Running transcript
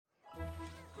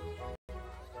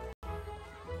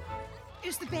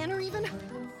Is the banner even?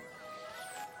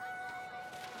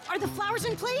 Are the flowers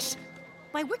in place?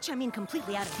 By which I mean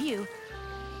completely out of view.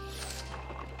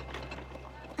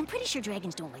 I'm pretty sure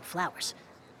dragons don't like flowers.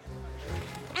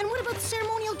 And what about the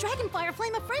ceremonial dragonfire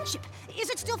flame of friendship? Is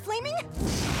it still flaming?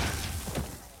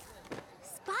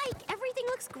 Spike, everything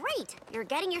looks great. You're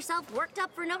getting yourself worked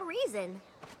up for no reason.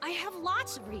 I have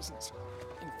lots of reasons.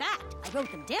 In fact, I wrote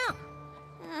them down.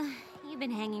 You've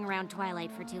been hanging around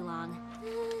Twilight for too long.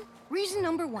 Reason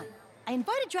number 1. I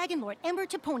invited Dragon Lord Ember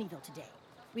to Ponyville today.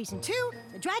 Reason 2,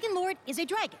 the Dragon Lord is a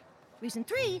dragon. Reason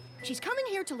 3, she's coming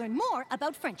here to learn more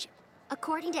about friendship.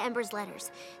 According to Ember's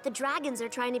letters, the dragons are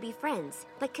trying to be friends,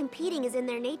 but competing is in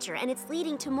their nature, and it's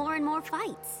leading to more and more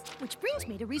fights. Which brings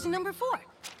me to reason number 4.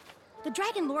 The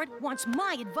Dragon Lord wants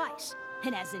my advice.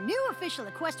 And as the new official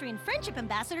Equestrian Friendship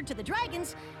Ambassador to the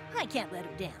Dragons, I can't let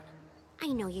her down. I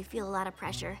know you feel a lot of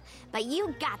pressure, but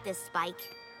you got this, Spike.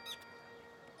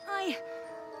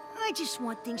 I just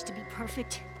want things to be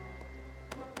perfect.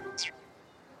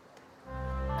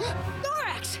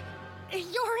 Thorax!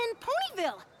 You're in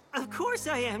Ponyville! Of course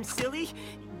I am, silly.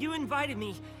 You invited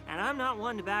me, and I'm not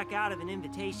one to back out of an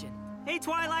invitation. Hey,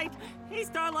 Twilight! Hey,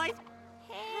 Starlight!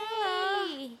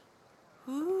 Hey!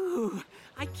 Ooh,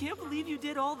 I can't believe you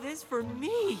did all this for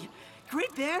me.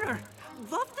 Great banner.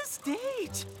 Love the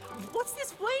stage. What's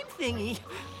this flame thingy?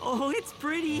 Oh, it's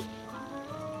pretty.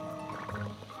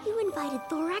 You invited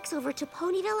Thorax over to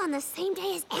Ponyville on the same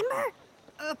day as Ember?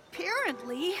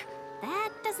 Apparently. That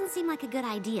doesn't seem like a good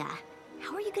idea.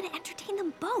 How are you going to entertain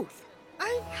them both?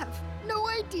 I have no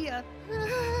idea.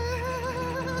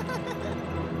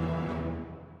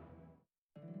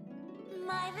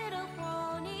 My little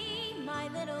pony, my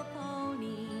little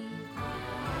pony. My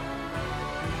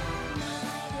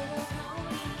little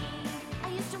pony. I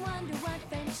used to wonder what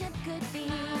friendship could be.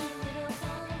 My little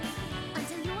pony.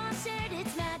 Until you all shared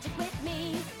its magic with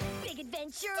me. Big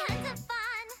adventure. Tons of fun.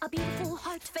 A beautiful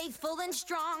heart, faithful and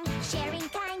strong. Sharing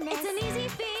kindness. It's an easy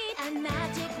feat. And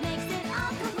magic makes it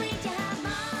all complete. You have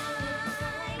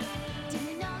mine. Do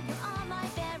you know you're all my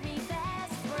very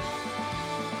best friends?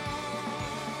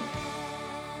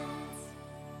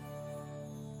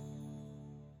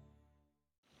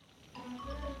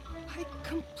 I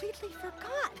completely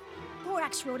forgot.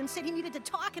 Thorax wrote and said he needed to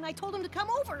talk, and I told him to come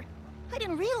over. I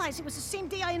didn't realize it was the same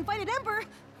day I invited Ember.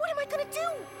 What am I gonna do?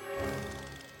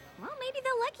 Well, maybe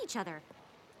they'll like each other.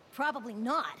 Probably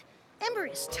not. Ember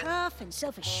is tough and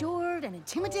self-assured and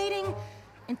intimidating,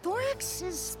 and Thorax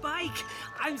is... Spike,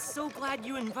 I'm so glad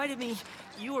you invited me.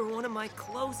 You are one of my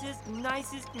closest,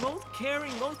 nicest, most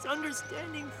caring, most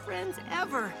understanding friends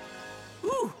ever.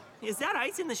 Ooh, is that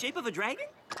ice in the shape of a dragon?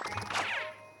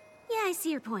 Yeah, I see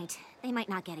your point. They might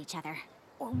not get each other.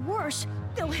 Or worse,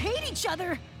 they'll hate each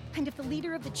other. And if the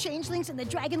leader of the Changelings and the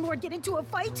Dragon Lord get into a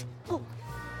fight, oh,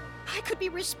 I could be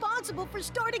responsible for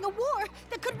starting a war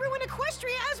that could ruin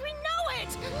Equestria as we know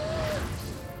it!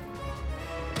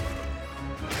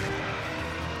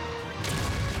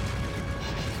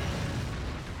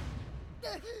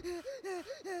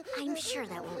 I'm sure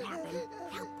that won't happen.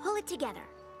 Now pull it together.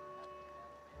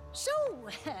 So,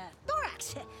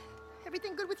 Thorax,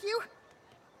 everything good with you?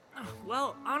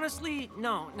 Well, honestly,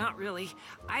 no, not really.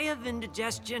 I have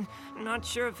indigestion. I'm not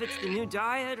sure if it's the new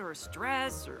diet or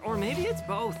stress or maybe it's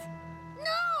both.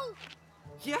 No!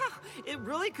 Yeah, it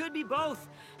really could be both.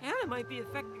 And it might be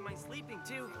affecting my sleeping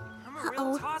too. I'm a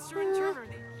real tosser and turner.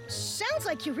 Sounds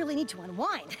like you really need to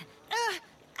unwind.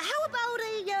 How about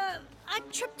a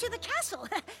trip to the castle?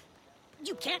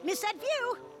 You can't miss that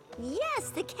view.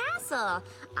 Yes, the castle.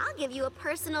 I'll give you a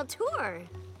personal tour.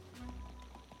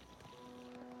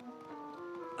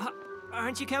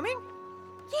 Aren't you coming?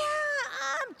 Yeah,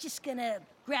 I'm just gonna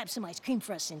grab some ice cream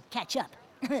for us and catch up.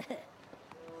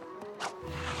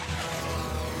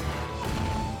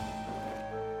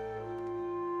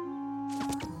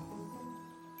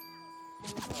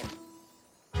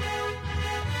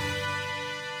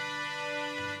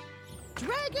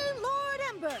 Dragon Lord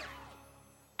Ember!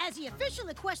 As the official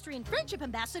Equestrian Friendship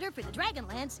Ambassador for the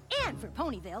Dragonlands and for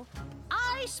Ponyville,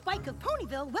 I, Spike of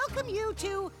Ponyville, welcome you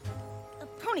to...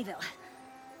 Ponyville.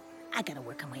 I gotta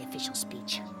work on my official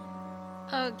speech.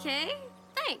 Okay,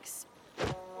 thanks.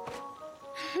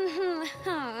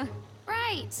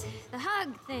 Right, the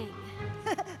hug thing.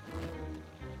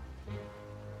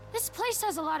 This place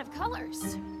has a lot of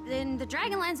colors. In the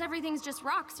Dragonlands, everything's just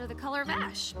rocks or the color of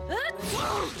ash.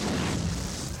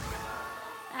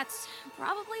 That's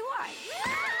probably why.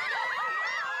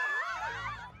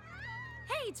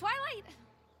 Hey, Twilight!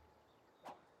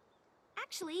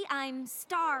 Actually, I'm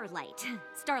Starlight.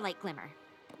 Starlight Glimmer.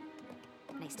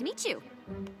 Nice to meet you.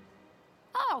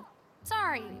 Oh,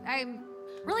 sorry, I'm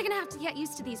Really gonna have to get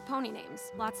used to these pony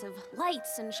names. Lots of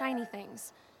lights and shiny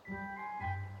things.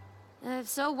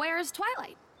 So where's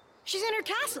Twilight? She's in her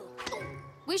castle.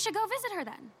 We should go visit her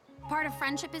then. Part of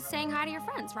friendship is saying hi to your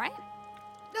friends, right?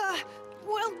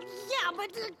 Well, yeah,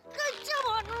 but come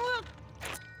on.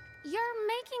 You're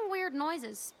making weird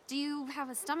noises. Do you have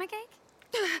a stomachache?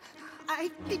 I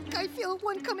think I feel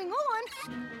one coming on.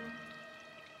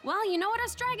 Well, you know what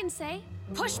us dragons say.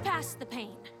 Push past the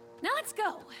pain. Now let's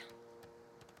go.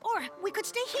 Or we could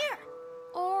stay here.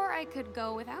 Or I could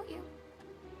go without you.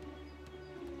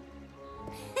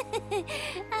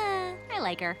 I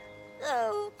like her.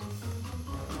 Oh.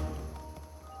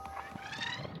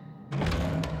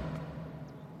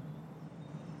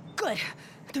 Good.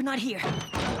 They're not here.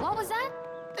 What was that?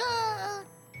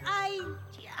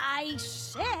 I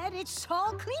said it's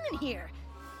all clean in here.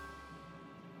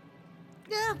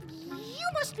 You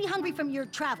must be hungry from your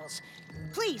travels.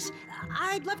 Please,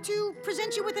 I'd love to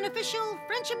present you with an official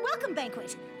friendship welcome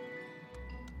banquet.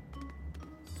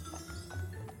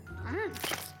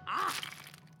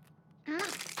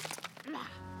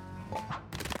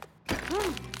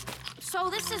 So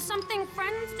this is something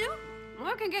friends do?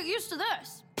 I can get used to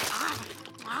this.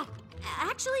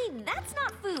 Actually, that's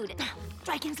not food.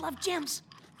 Dragons love gems.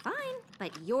 Fine,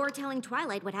 but you're telling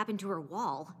Twilight what happened to her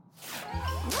wall.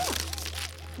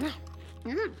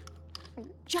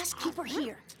 Just keep her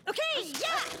here. Okay,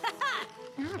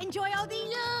 yeah! Enjoy all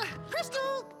the,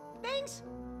 crystal things.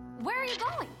 Where are you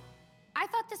going? I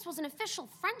thought this was an official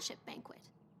friendship banquet.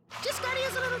 Just gotta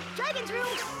use a little dragon's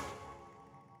room.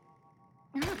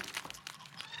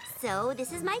 So,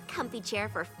 this is my comfy chair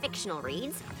for fictional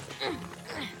reads.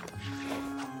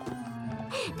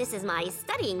 This is my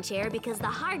studying chair because the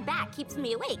hard back keeps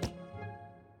me awake.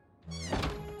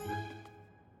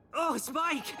 Oh,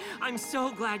 Spike! I'm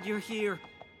so glad you're here.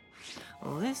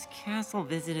 Well, this castle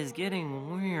visit is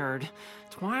getting weird.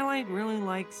 Twilight really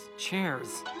likes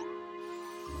chairs.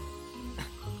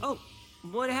 Oh,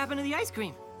 what happened to the ice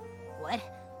cream? What?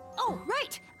 Oh,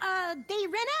 right. They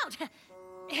ran out.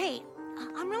 Hey,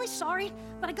 I'm really sorry,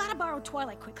 but I gotta borrow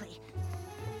Twilight quickly.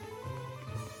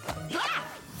 Ah!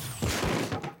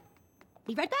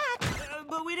 Be right back.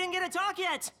 But we didn't get to talk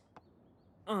yet.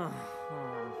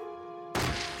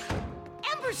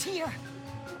 Ember's here.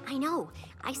 I know.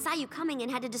 I saw you coming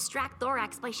and had to distract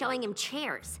Thorax by showing him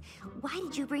chairs. Why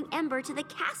did you bring Ember to the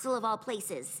castle of all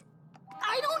places?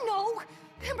 I don't know.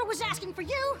 Ember was asking for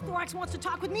you. Thorax wants to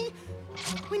talk with me.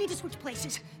 We need to switch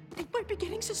places. They might be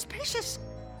getting suspicious.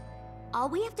 All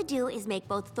we have to do is make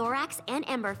both Thorax and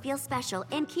Ember feel special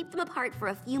and keep them apart for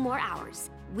a few more hours.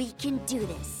 We can do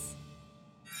this.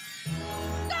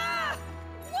 Ah!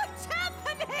 What's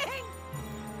happening?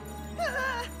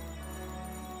 Ah!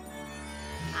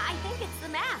 I think it's the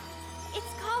map.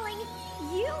 It's calling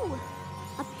you.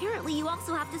 Apparently, you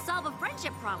also have to solve a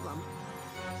friendship problem.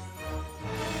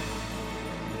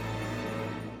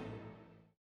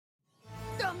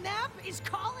 The map is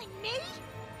calling me?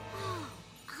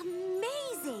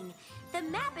 Amazing! The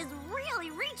map is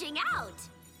really reaching out.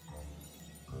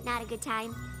 Not a good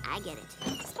time? I get it.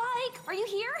 Spike, are you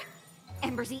here?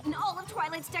 Ember's eaten all of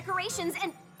Twilight's decorations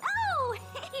and... Oh,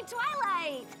 hey,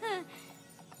 Twilight!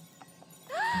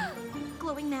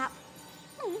 Glowing map.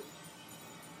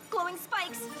 Glowing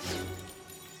spikes.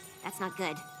 That's not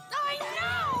good. I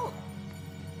know!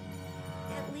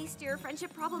 At least your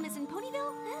friendship problem is in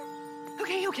Ponyville?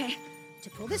 Okay. To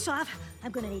pull this off,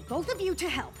 I'm gonna need both of you to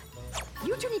help.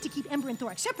 You two need to keep Ember and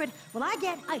Thorax separate while I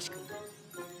get ice cream.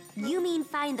 You mean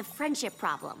find the friendship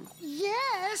problem?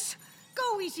 Yes!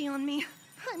 Go easy on me.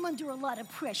 I'm under a lot of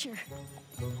pressure.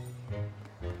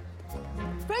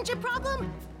 Friendship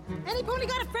problem? Any pony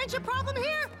got a friendship problem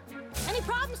here? Any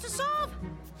problems to solve?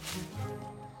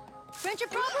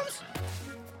 Friendship problems?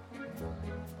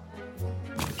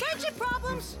 Friendship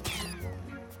problems?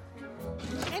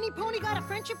 Any pony got a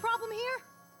friendship problem here?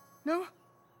 No?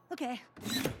 Okay.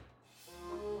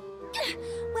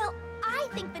 Well, I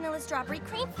think vanilla strawberry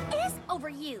cream is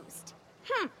overused.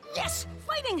 Yes!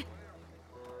 Fighting!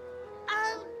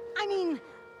 I mean,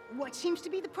 what seems to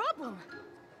be the problem?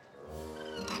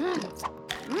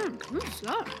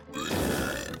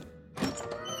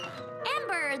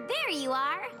 Ember, there you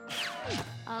are.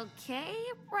 Okay,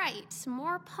 right.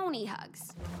 More pony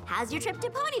hugs. How's your trip to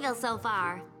Ponyville so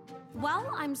far?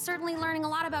 Well, I'm certainly learning a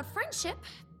lot about friendship.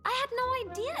 I had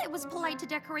no idea it was polite to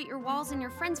decorate your walls in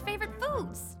your friends' favorite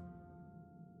foods.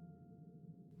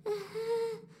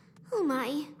 Oh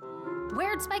my.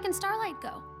 Where'd Spike and Starlight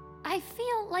go? I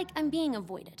feel like I'm being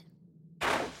avoided.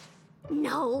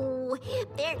 No,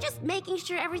 they're just making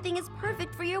sure everything is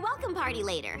perfect for your welcome party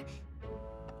later.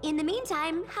 In the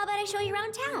meantime, how about I show you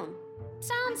around town?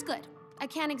 Sounds good. I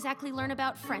can't exactly learn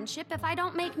about friendship if I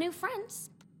don't make new friends.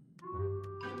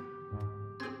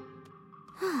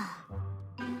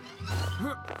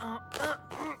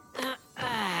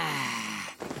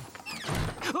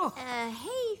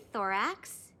 Hey,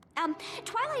 Thorax.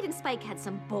 Twilight and Spike had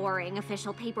some boring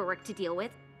official paperwork to deal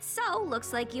with, so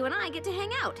looks like you and I get to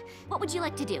hang out. What would you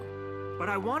like to do? But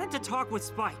I wanted to talk with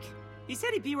Spike. He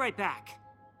said he'd be right back.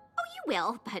 Oh, you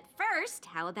will, but first,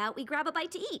 how about we grab a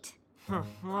bite to eat?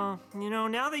 Well, you know,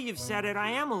 now that you've said it,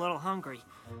 I am a little hungry.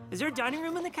 Is there a dining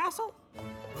room in the castle?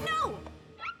 No!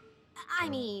 I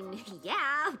mean,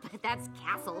 yeah, but that's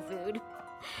castle food.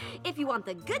 If you want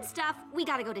the good stuff, we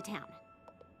gotta go to town.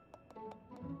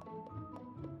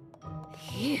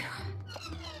 Phew.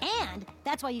 And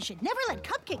that's why you should never let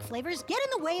cupcake flavors get in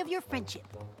the way of your friendship.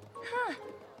 Huh.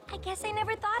 I guess I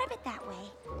never thought of it that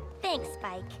way. Thanks,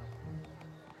 Spike.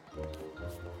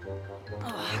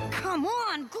 Oh, come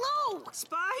on, Glow!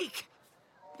 Spike!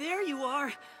 There you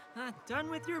are. Done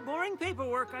with your boring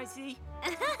paperwork, I see.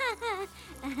 Yep.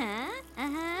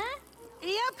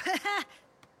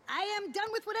 I am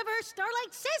done with whatever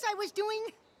Starlight says I was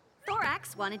doing.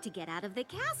 Thorax wanted to get out of the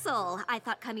castle. I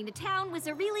thought coming to town was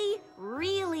a really,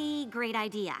 really great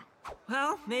idea.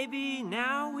 Well, maybe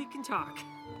now we can talk.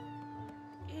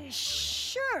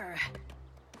 Sure.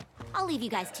 I'll leave you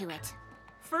guys to it.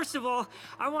 First of all,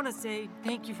 I want to say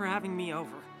thank you for having me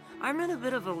over. I'm in a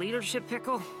bit of a leadership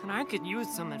pickle, and I could use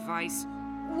some advice.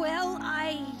 Well,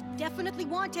 I definitely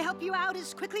want to help you out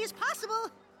as quickly as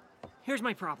possible. Here's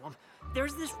my problem.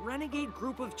 There's this renegade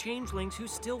group of changelings who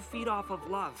still feed off of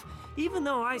love. Even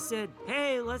though I said,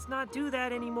 hey, let's not do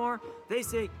that anymore, they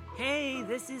say, hey,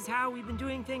 this is how we've been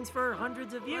doing things for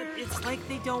hundreds of years. It's like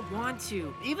they don't want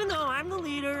to. Even though I'm the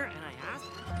leader and I asked...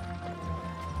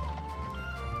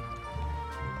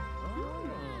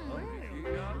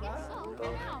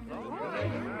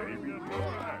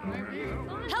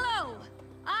 Hello!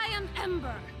 I am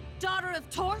Ember, daughter of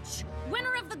Torch,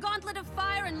 winner of the Gauntlet of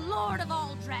Fire, and lord of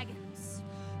all dragons.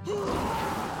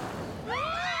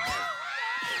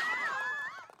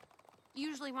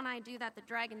 Usually when I do that, the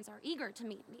dragons are eager to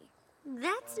meet me.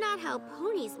 That's not how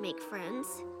ponies make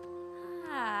friends.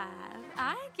 Ah,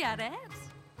 I get it.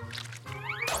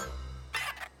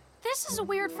 This is a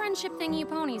weird friendship thing you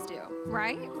ponies do,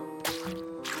 right?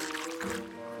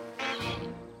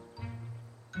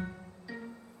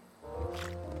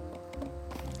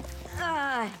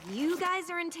 You guys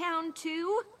are in town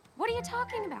too? What are you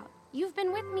talking about? You've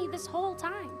been with me this whole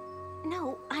time.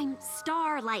 No, I'm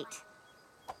Starlight.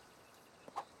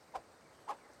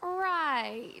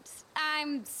 Right.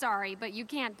 I'm sorry, but you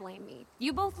can't blame me.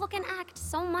 You both look and act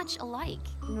so much alike.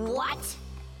 What?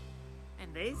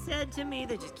 And they said to me,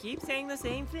 they just keep saying the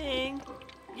same thing.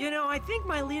 You know, I think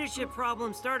my leadership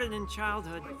problem started in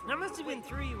childhood. I must have been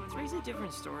 3. Three's a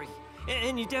different story.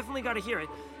 And you definitely got to hear it.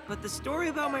 But the story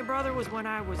about my brother was when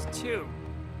I was 2.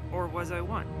 Or was I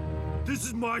 1? This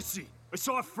is my seat. I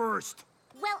saw it first.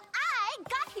 Well, I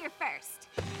got here first.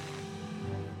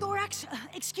 Thorax,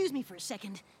 excuse me for a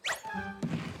second.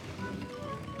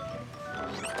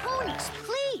 Ponies,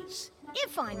 please,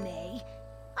 if I may.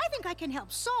 I think I can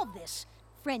help solve this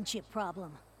friendship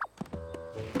problem.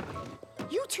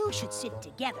 You two should sit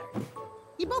together.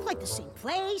 You both like the same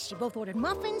place, you both ordered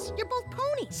muffins, you're both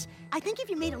ponies. I think if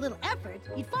you made a little effort,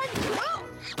 you'd find... Oh!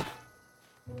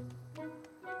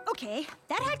 Okay,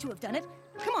 that had to have done it.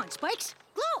 Come on, Spikes,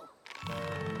 Glow!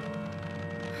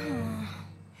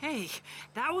 Hey,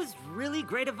 that was really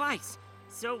great advice.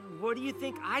 So what do you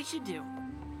think I should do?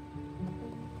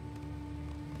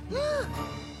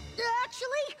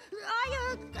 Actually,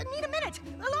 I need a minute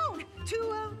alone to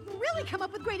really come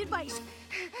up with great advice.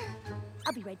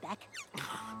 I'll be right back.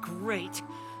 Great.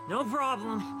 No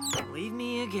problem. Leave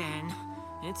me again.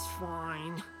 It's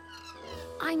fine.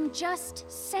 I'm just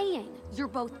saying, you're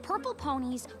both purple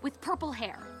ponies with purple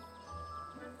hair.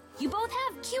 You both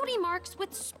have cutie marks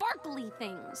with sparkly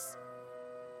things.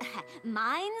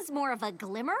 Mine's more of a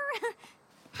glimmer.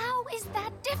 How is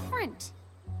that different?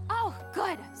 Oh,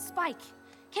 good. Spike,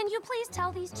 can you please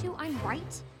tell these two I'm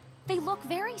right? They look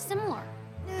very similar.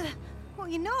 Well,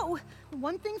 you know,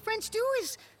 one thing friends do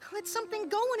is let something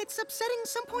go when it's upsetting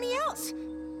some pony else.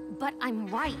 But I'm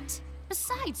right.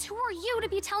 Besides, who are you to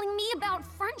be telling me about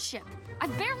friendship?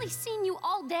 I've barely seen you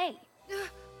all day.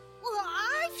 Well,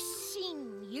 I've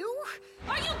seen you.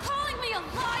 Are you calling me a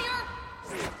liar?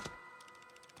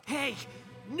 Hey,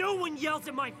 no one yells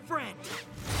at my friend.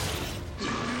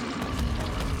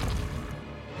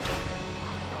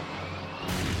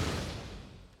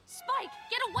 Spike,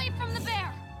 get away from the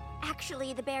bear! Actually,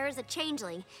 Actually, the bear is a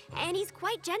changeling, and he's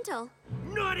quite gentle.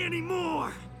 Not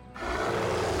anymore!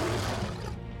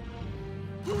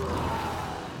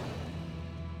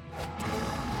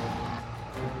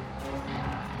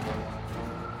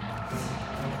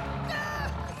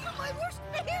 My worst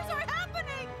fears are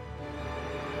happening!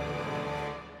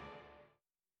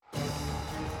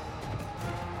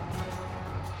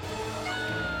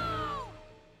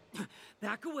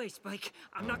 Back away, Spike.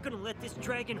 I'm not gonna let this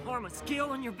dragon harm a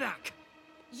scale on your back.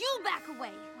 You back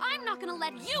away. I'm not gonna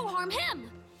let you harm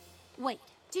him. Wait,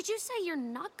 did you say you're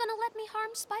not gonna let me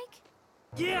harm Spike?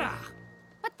 Yeah!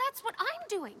 But that's what I'm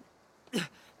doing.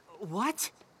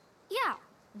 What? Yeah,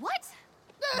 what?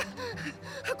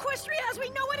 Equestria, as we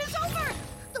know it, is over!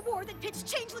 The war that pits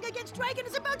Changeling against Dragon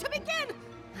is about to begin!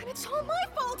 And it's all my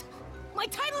fault! My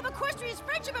title of Equestria's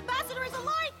Friendship Ambassador is a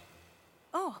lie!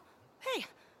 Oh, hey,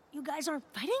 you guys aren't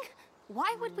fighting?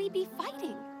 Why would we be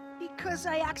fighting? Because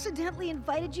I accidentally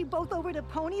invited you both over to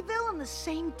Ponyville on the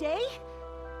same day?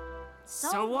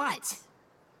 So what?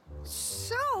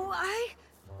 So, I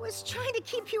was trying to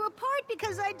keep you apart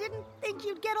because I didn't think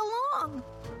you'd get along.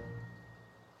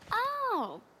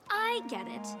 Oh, I get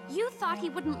it. You thought he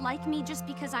wouldn't like me just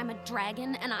because I'm a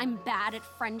dragon and I'm bad at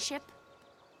friendship?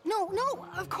 No,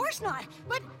 of course not.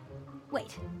 But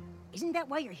wait, isn't that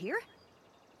why you're here?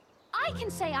 I can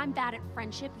say I'm bad at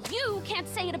friendship. You can't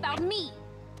say it about me.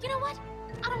 You know what?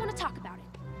 I don't want to talk about it.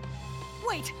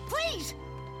 Wait, please!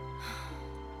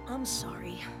 I'm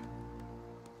sorry.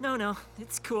 No,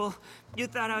 it's cool. You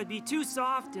thought I would be too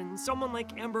soft and someone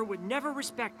like Ember would never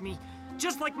respect me.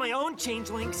 Just like my own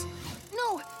changelings.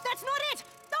 No, that's not it!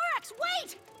 Thorax,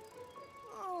 wait!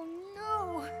 Oh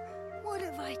no, what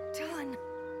have I done?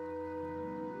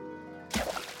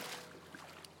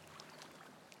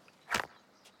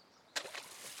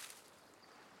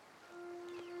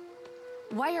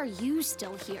 Why are you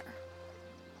still here?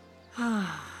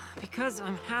 Because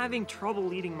I'm having trouble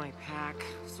leading my pack,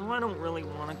 so I don't really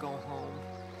want to go home.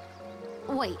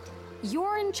 Wait,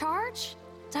 you're in charge?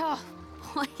 Oh,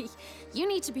 boy, you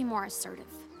need to be more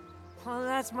assertive. Well,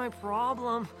 that's my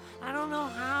problem. I don't know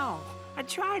how. I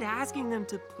tried asking them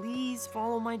to please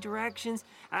follow my directions.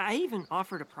 I even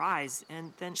offered a prize,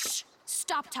 and then... Shh!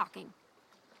 Stop talking.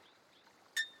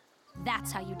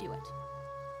 That's how you do it.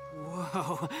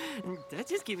 Whoa, that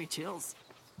just gave me chills.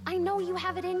 I know you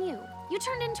have it in you. You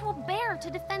turned into a bear to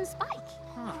defend Spike.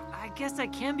 I guess I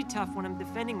can be tough when I'm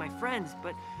defending my friends,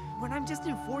 but when I'm just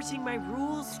enforcing my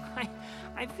rules,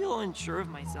 I feel unsure of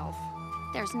myself.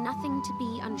 There's nothing to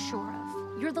be unsure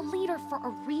of. You're the leader for a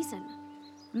reason.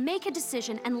 Make a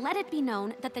decision and let it be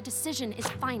known that the decision is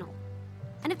final.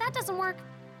 And if that doesn't work,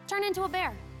 turn into a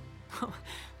bear.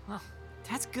 Well,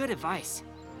 that's good advice.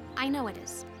 I know it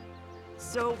is.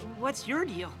 So, what's your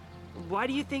deal? Why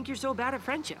do you think you're so bad at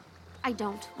friendship? I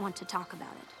don't want to talk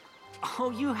about it. Oh,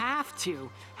 you have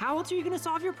to. How else are you gonna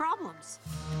solve your problems?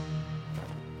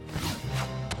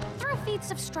 Through feats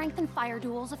of strength and fire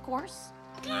duels, of course.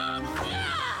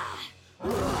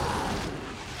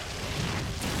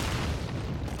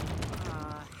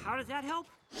 How does that help?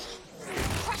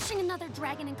 Crushing another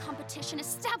dragon in competition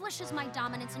establishes my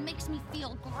dominance and makes me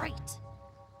feel great.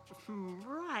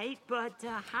 Right, but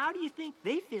how do you think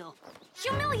they feel?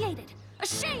 Humiliated,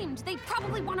 ashamed. They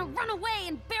probably want to run away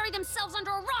and bury themselves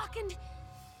under a rock and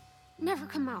never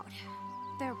come out.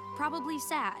 They're probably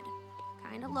sad,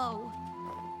 kind of low,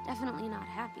 definitely not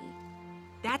happy.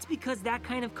 That's because that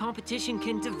kind of competition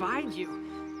can divide you,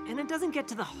 and it doesn't get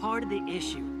to the heart of the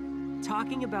issue.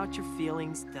 Talking about your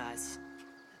feelings does.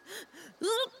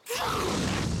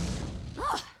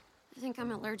 I think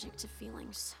I'm allergic to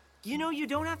feelings. You know, you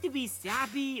don't have to be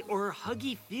sappy or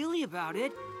huggy-feely about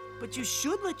it, but you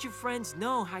should let your friends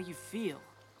know how you feel.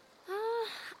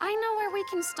 I know where we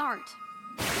can start.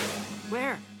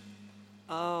 Where?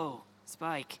 Oh,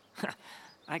 Spike.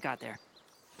 I got there.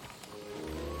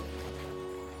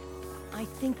 I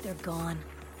think they're gone.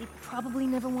 They probably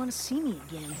never want to see me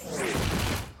again.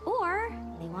 Or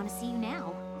they want to see you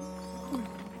now.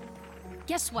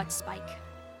 Guess what, Spike?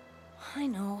 I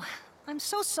know. I'm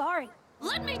so sorry.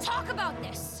 Let me talk about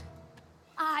this.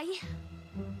 I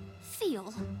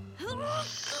feel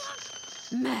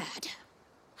mad.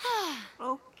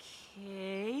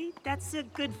 Okay, that's a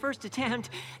good first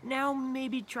attempt. Now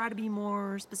maybe try to be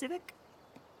more specific.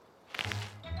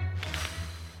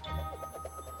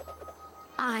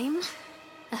 I'm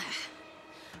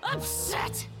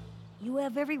upset. You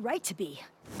have every right to be.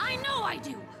 I know I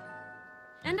do.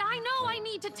 And I know I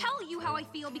need to tell you how I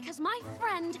feel because my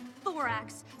friend,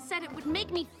 Thorax, said it would make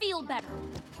me feel better.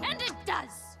 And it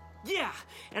does. Yeah,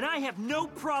 and I have no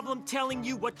problem telling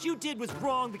you what you did was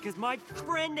wrong because my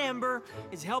friend Ember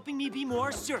is helping me be more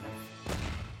assertive.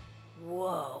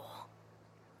 Whoa.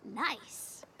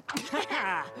 Nice.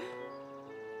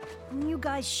 You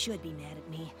guys should be mad at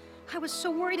me. I was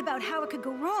so worried about how it could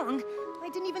go wrong, I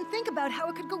didn't even think about how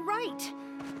it could go right.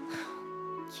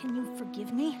 Can you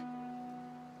forgive me?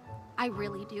 I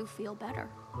really do feel better.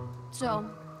 So,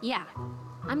 yeah,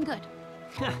 I'm good.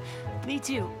 Me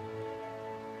too.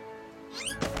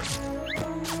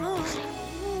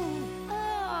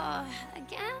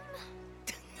 Again?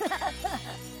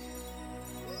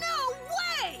 No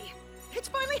way! It's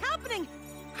finally happening!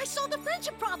 I solved the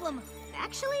friendship problem!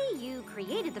 Actually, you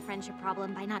created the friendship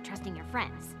problem by not trusting your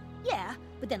friends. Yeah,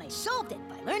 but then I solved it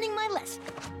by learning my lesson.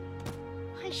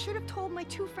 I should have told my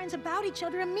two friends about each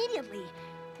other immediately,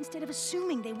 instead of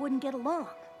assuming they wouldn't get along.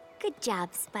 Good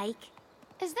job, Spike.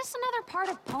 Is this another part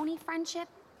of pony friendship?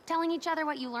 Telling each other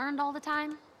what you learned all the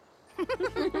time?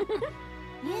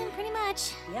 Yeah, pretty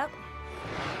much. Yep.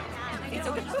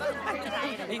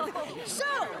 So,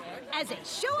 as a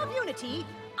show of unity,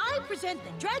 I present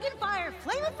the Dragonfire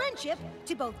Flame of Friendship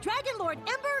to both Dragon Lord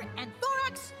Ember and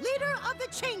Thorax, leader of the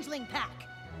Changeling Pack.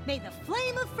 May the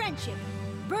flame of friendship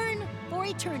burn for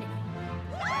eternity.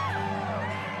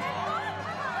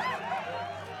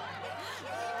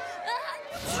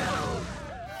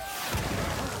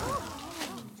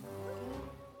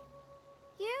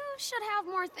 You should have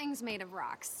more things made of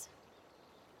rocks.